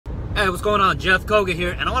Hey, what's going on? Jeff Coga here,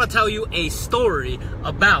 and I want to tell you a story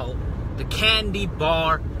about the candy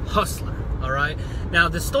bar hustler. All right. Now,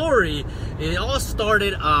 the story, it all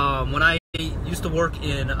started when I used to work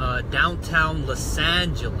in downtown Los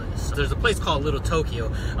Angeles. There's a place called Little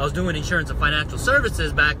Tokyo. I was doing insurance and financial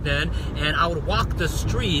services back then, and I would walk the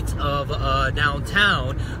streets of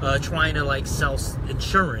downtown trying to like sell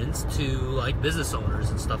insurance to like business owners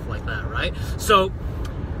and stuff like that, right? So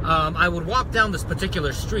I would walk down this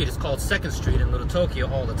particular street. It's called 2nd Street in Little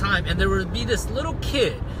Tokyo all the time, and there would be this little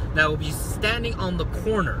kid that would be standing on the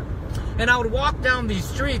corner. And I would walk down these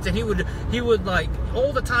streets, and he would like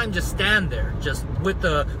all the time just stand there, just with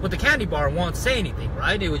the candy bar, and won't say anything,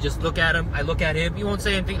 right? He would just look at him. I look at him. He won't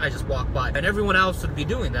say anything. I just walk by, and everyone else would be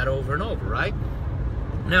doing that over and over, right?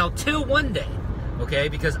 Now, till one day, okay,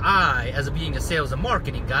 because I, as being a sales and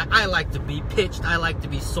marketing guy, I like to be pitched. I like to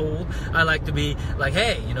be sold. I like to be like,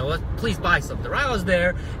 hey, you know what? Please buy something. Right? I was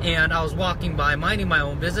there, and I was walking by, minding my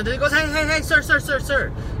own business, and he goes, hey,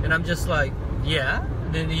 sir. And I'm just like, yeah.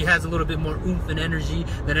 And he has a little bit more oomph and energy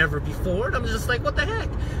than ever before. And I'm just like, what the heck?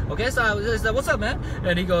 Okay, so I was like, what's up, man?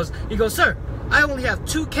 And he goes, sir, I only have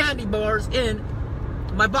 2 candy bars in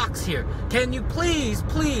my box here. Can you please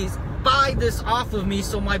buy this off of me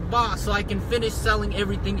so I can finish selling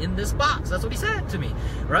everything in this box? That's what he said to me,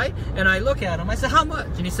 right? And I look at him, I said, how much?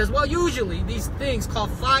 And he says, well, usually these things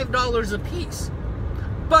cost $5 a piece.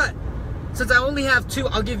 But since I only have 2,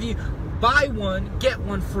 I'll give you buy one, get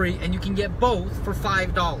one free, and you can get both for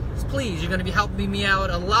 $5. Please, you're going to be helping me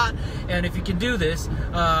out a lot, and if you can do this,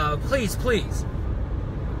 please.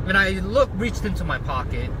 And I reached into my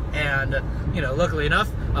pocket, and you know, luckily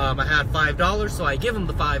enough, I had $5, so I give him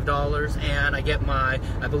the $5, and I get my,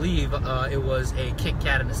 I believe it was a Kit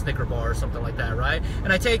Kat and a Snicker bar or something like that, right?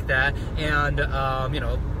 And I take that, and you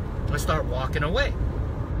know, I start walking away.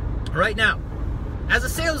 Right now, as a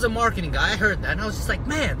sales and marketing guy, I heard that, and I was just like,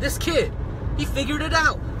 man, this kid, he figured it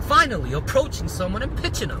out. Finally, approaching someone and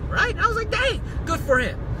pitching them, right? And I was like, dang, good for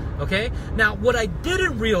him, okay? Now, what I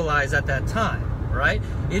didn't realize at that time, right,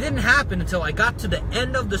 it didn't happen until I got to the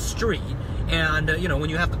end of the street, and, you know, when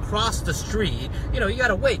you have to cross the street, you know, you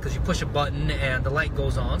gotta wait because you push a button and the light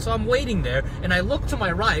goes on. So I'm waiting there, and I look to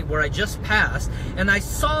my right where I just passed, and I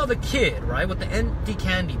saw the kid, right, with the empty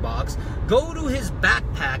candy box, go to his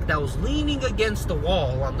backpack that was leaning against the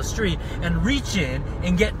wall on the street and reach in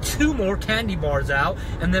and get 2 more candy bars out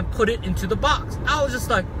and then put it into the box. I was just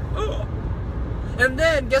like, oh. And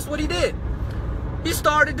then, guess what he did? He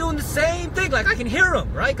started doing the same thing. Like, I can hear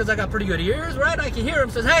him, right? Because I got pretty good ears, right? I can hear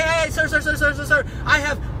him. Says, hey, sir. I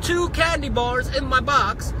have 2 candy bars in my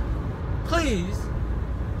box. Please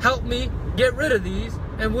help me get rid of these.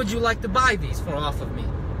 And would you like to buy these off of me?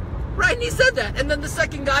 Right? And he said that. And then the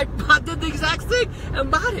second guy did the exact thing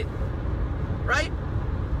and bought it. Right?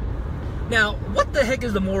 Now, what the heck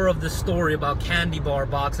is the moral of this story about candy bar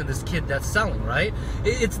box and this kid that's selling, right?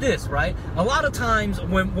 It's this, right? A lot of times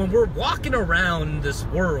when we're walking around this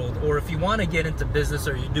world, or if you want to get into business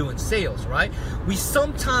or you're doing sales, right? We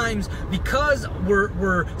sometimes, because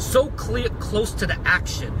we're so close to the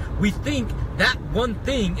action, we think that one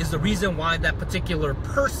thing is the reason why that particular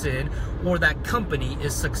person or that company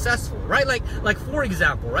is successful, right? Like for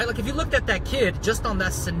example, right? Like if you looked at that kid just on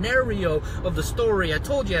that scenario of the story I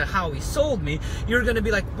told you how he sold me, you're gonna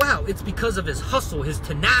be like, wow, it's because of his hustle, his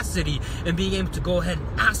tenacity, and being able to go ahead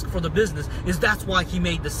and ask for the business, that's why he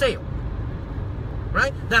made the sale,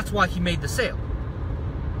 right? That's why he made the sale.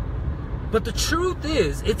 But the truth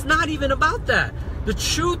is, it's not even about that. The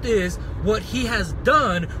truth is what he has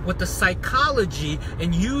done with the psychology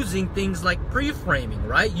and using things like pre-framing,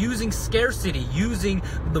 right? Using scarcity, using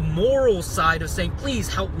the moral side of saying, please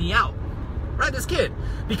help me out, right? This kid.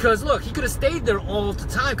 Because look, he could have stayed there all the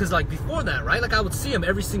time, because like before that, right? Like I would see him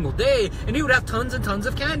every single day, and he would have tons and tons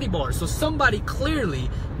of candy bars. So somebody clearly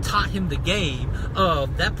taught him the game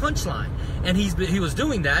of that punchline, and he was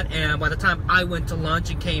doing that. And by the time I went to lunch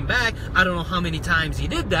and came back, I don't know how many times he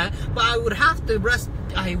did that, but I would have to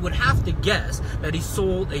guess that he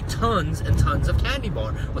sold tons and tons of candy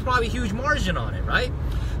bar with probably a huge margin on it, right?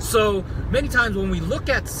 So many times when we look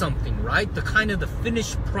at something, right, the kind of the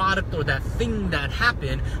finished product or that thing that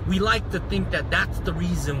happened, we like to think that that's the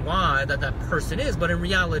reason why that person is, but in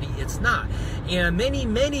reality it's not. And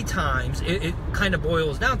many times it kind of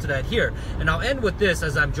boils down to that here. And I'll end with this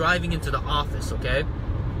as I'm driving into the office, okay?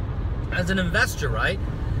 As an investor, right,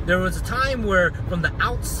 there was a time where from the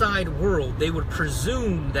outside world they would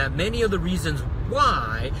presume that many of the reasons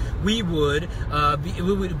why it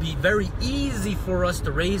would be very easy for us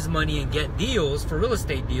to raise money and get deals for real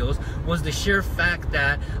estate deals was the sheer fact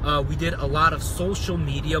that we did a lot of social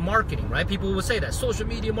media marketing, right? People would say that social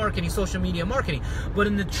media marketing, but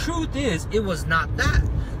in the truth is, it was not that.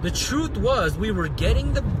 The truth was we were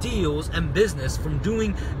getting the deals and business from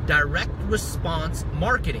doing direct response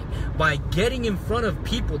marketing, by getting in front of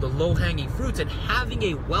people the low-hanging fruits and having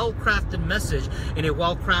a well-crafted message and a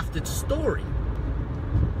well-crafted story.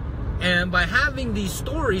 And by having these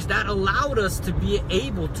stories, that allowed us to be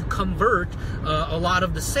able to convert a lot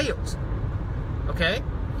of the sales. Okay?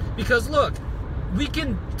 Because look, we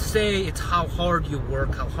can say it's how hard you work,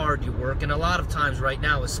 and a lot of times right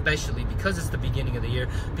now, especially because it's the beginning of the year,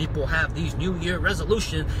 people have these New Year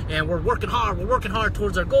resolutions, and we're working hard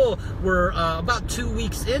towards our goal. We're about 2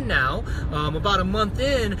 weeks in now, about a month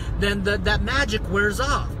in, then that magic wears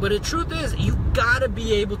off. But the truth is, you gotta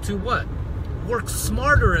be able to what? Work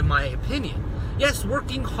smarter, in my opinion. Yes,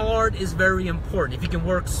 working hard is very important. If you can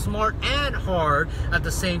work smart and hard at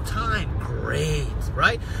the same time, great,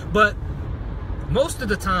 right? But most of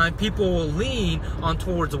the time, people will lean on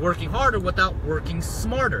towards working harder without working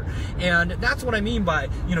smarter. And that's what I mean by,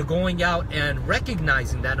 going out and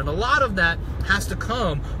recognizing that. And a lot of that has to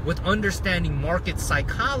come with understanding market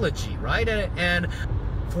psychology, right? And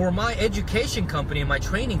for my education company and my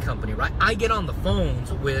training company, right, I get on the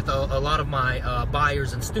phones with a lot of my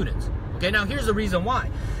buyers and students. Okay, now here's the reason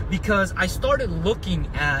why. Because I started looking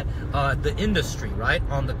at the industry, right,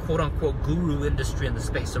 on the quote-unquote guru industry in the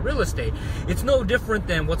space of real estate. It's no different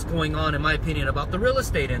than what's going on, in my opinion, about the real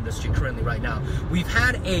estate industry currently right now. We've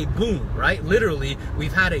had a boom, right? Literally,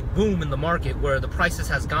 we've had a boom in the market where the prices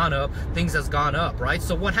has gone up, things has gone up, right?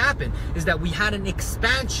 So what happened is that we had an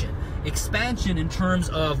expansion in terms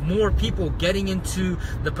of more people getting into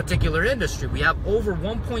the particular industry. We have over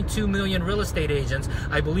 1.2 million real estate agents,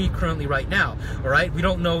 I believe, currently right now. All right, we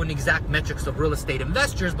don't know an exact metrics of real estate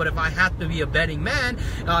investors, but if I have to be a betting man,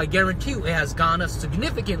 I guarantee you it has gone up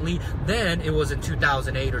significantly than it was in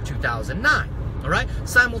 2008 or 2009. All right.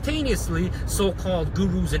 Simultaneously, so-called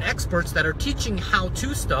gurus and experts that are teaching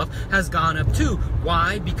how-to stuff has gone up too.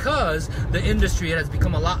 Why? Because the industry has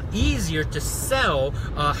become a lot easier to sell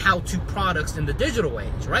how-to products in the digital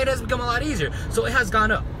age. Right? It has become a lot easier. So it has gone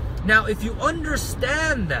up. Now, if you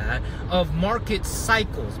understand that of market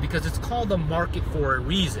cycles, because it's called a market for a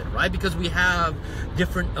reason, right? Because we have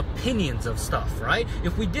different opinions of stuff, right?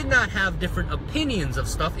 If we did not have different opinions of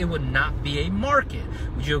stuff, it would not be a market.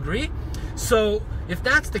 Would you agree? So if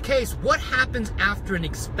that's the case, what happens after an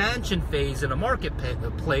expansion phase in a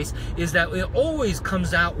marketplace is that it always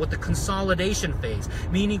comes out with the consolidation phase,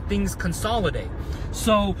 meaning things consolidate.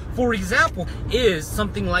 So, for example, is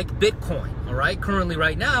something like Bitcoin. All right, currently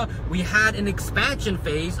right now, we had an expansion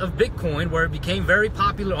phase of Bitcoin where it became very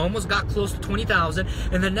popular, almost got close to 20,000,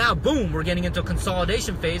 and then now, boom, we're getting into a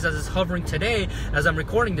consolidation phase as it's hovering today, as I'm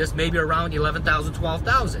recording this, maybe around 11,000,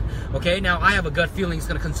 12,000. Okay, now I have a gut feeling it's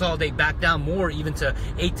going to consolidate back down more, even to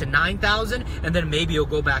 8,000 to 9,000, and then maybe it'll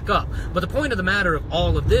go back up. But the point of the matter of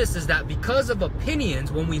all of this is that because of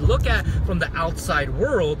opinions, when we look at from the outside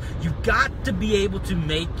world, you got to be able to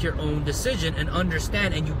make your own decision and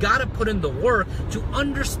understand, and you got to put in the work to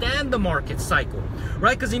understand the market cycle,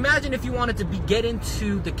 right? Because imagine if you wanted to get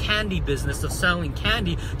into the candy business of selling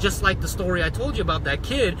candy, just like the story I told you about that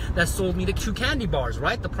kid that sold me the 2 candy bars,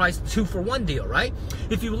 right? The price 2-for-1 deal, right?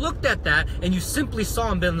 If you looked at that and you simply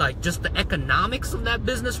saw and been like just the economics of that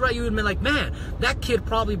business, right? You would have been like, man, that kid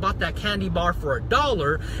probably bought that candy bar for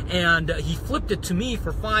 $1 and he flipped it to me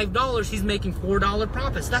for $5. He's making $4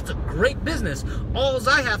 profits. That's a great business. All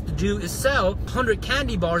I have to do is sell 100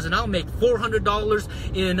 candy bars and I'll make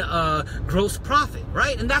 $400 in gross profit,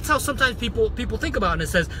 right? And that's how sometimes people think about it, and it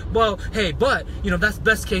says, well, hey, but that's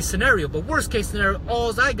best case scenario. But worst case scenario,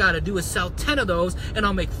 all I gotta do is sell 10 of those and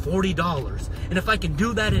I'll make $40. And if I can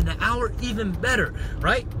do that in an hour, even better,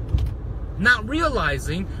 right? Not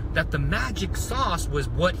realizing that the magic sauce was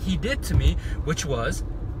what he did to me, which was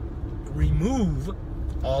remove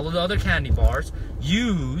all of the other candy bars,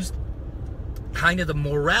 used kind of the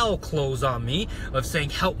morale close on me of saying,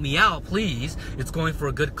 help me out, please. It's going for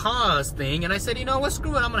a good cause thing. And I said, you know what,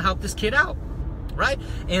 screw it, I'm gonna help this kid out, right?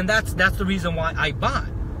 And that's the reason why I bought,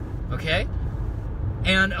 okay?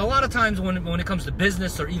 And a lot of times when it comes to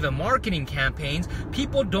business or even marketing campaigns,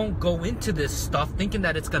 people don't go into this stuff thinking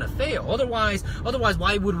that it's gonna fail. Otherwise,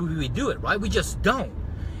 why would we do it, right? We just don't.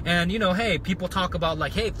 And, you know, hey, people talk about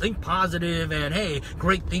like, hey, think positive and hey,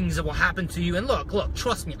 great things that will happen to you. And look,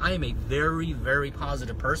 trust me, I am a very, very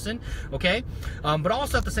positive person, okay? But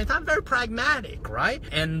also at the same time, very pragmatic, right?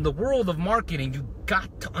 And the world of marketing, you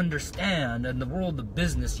got to understand, and the world of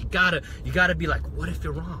business, you gotta be like, what if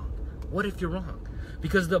you're wrong? What if you're wrong?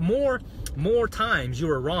 Because the more times you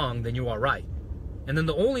are wrong than you are right. And then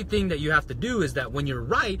the only thing that you have to do is that when you're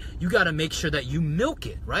right, you got to make sure that you milk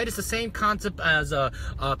it, right? It's the same concept as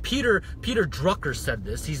Peter Drucker said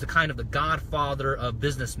this. He's the godfather of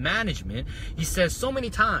business management. He says so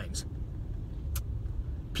many times,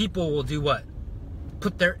 people will do what?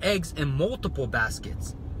 Put their eggs in multiple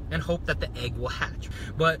baskets and hope that the egg will hatch.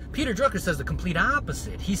 But Peter Drucker says the complete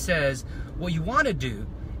opposite. He says what you want to do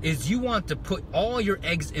is you want to put all your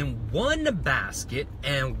eggs in one basket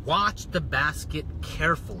and watch the basket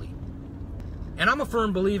carefully. And I'm a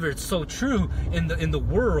firm believer it's so true in the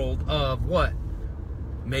world of what?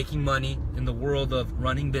 Making money, in the world of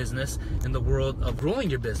running business, in the world of growing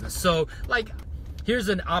your business. So like, here's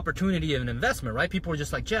an opportunity of an investment, right? People are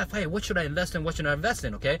just like, Jeff, hey, what should I invest in? What should I invest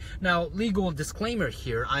in? Okay. Now, legal disclaimer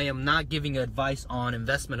here. I am not giving advice on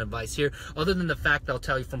investment advice here, other than the fact that I'll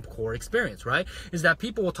tell you from core experience, right? Is that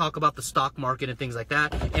people will talk about the stock market and things like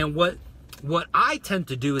that. And what I tend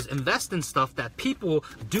to do is invest in stuff that people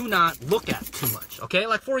do not look at too much, okay?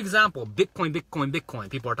 Like, for example,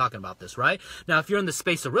 Bitcoin. People are talking about this, right? Now, if you're in the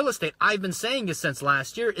space of real estate, I've been saying this since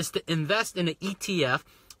last year, is to invest in an ETF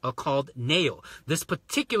called NAIL. This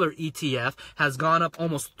particular ETF has gone up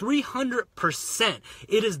almost 300%.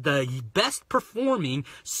 It is the best performing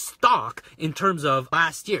stock in terms of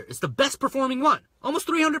last year. It's the best performing one. Almost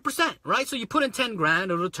 300%, right? So you put in 10 grand,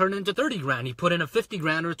 it'll turn into 30 grand. You put in a 50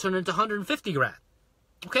 grand, it'll turn into 150 grand.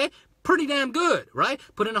 Okay? Pretty damn good, right?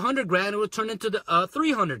 Put in 100 grand, it will turn into the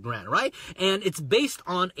 300 grand, right? And it's based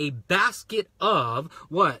on a basket of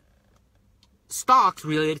what? Stocks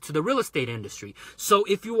related to the real estate industry. So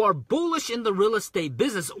if you are bullish in the real estate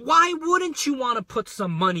business, why wouldn't you want to put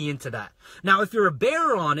some money into that? Now, if you're a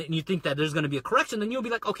bear on it and you think that there's going to be a correction, then you'll be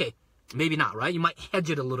like, okay, maybe not, right? You might hedge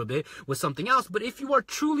it a little bit with something else. But if you are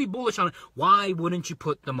truly bullish on it, why wouldn't you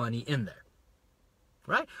put the money in there?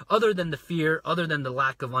 Right? Other than the fear, other than the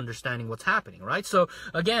lack of understanding what's happening, right? So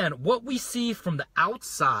again, what we see from the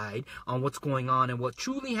outside on what's going on and what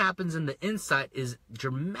truly happens in the inside is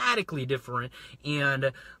dramatically different.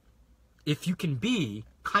 And if you can be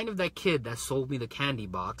kind of that kid that sold me the candy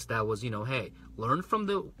box that was, you know, hey, learn from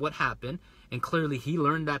what happened, and clearly he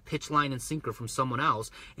learned that pitch, line, and sinker from someone else.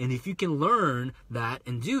 And if you can learn that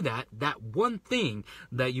and do that, that one thing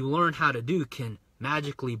that you learn how to do can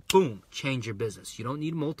magically, boom, change your business. You don't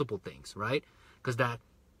need multiple things, right? Because that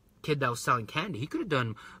kid that was selling candy, he could have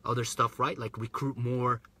done other stuff, right? Like recruit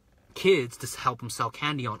more kids to help him sell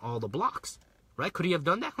candy on all the blocks, right? Could he have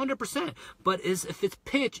done that? 100%. But if his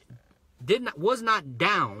pitch was not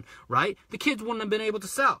down, right, the kids wouldn't have been able to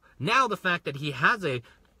sell. Now the fact that he has a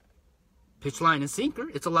pitch, line, and sinker,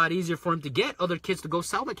 it's a lot easier for him to get other kids to go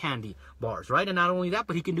sell the candy bars, right? And not only that,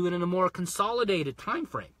 but he can do it in a more consolidated time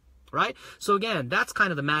frame. Right? So again, that's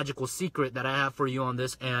kind of the magical secret that I have for you on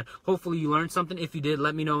this, and hopefully you learned something. If you did,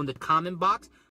 let me know in the comment box.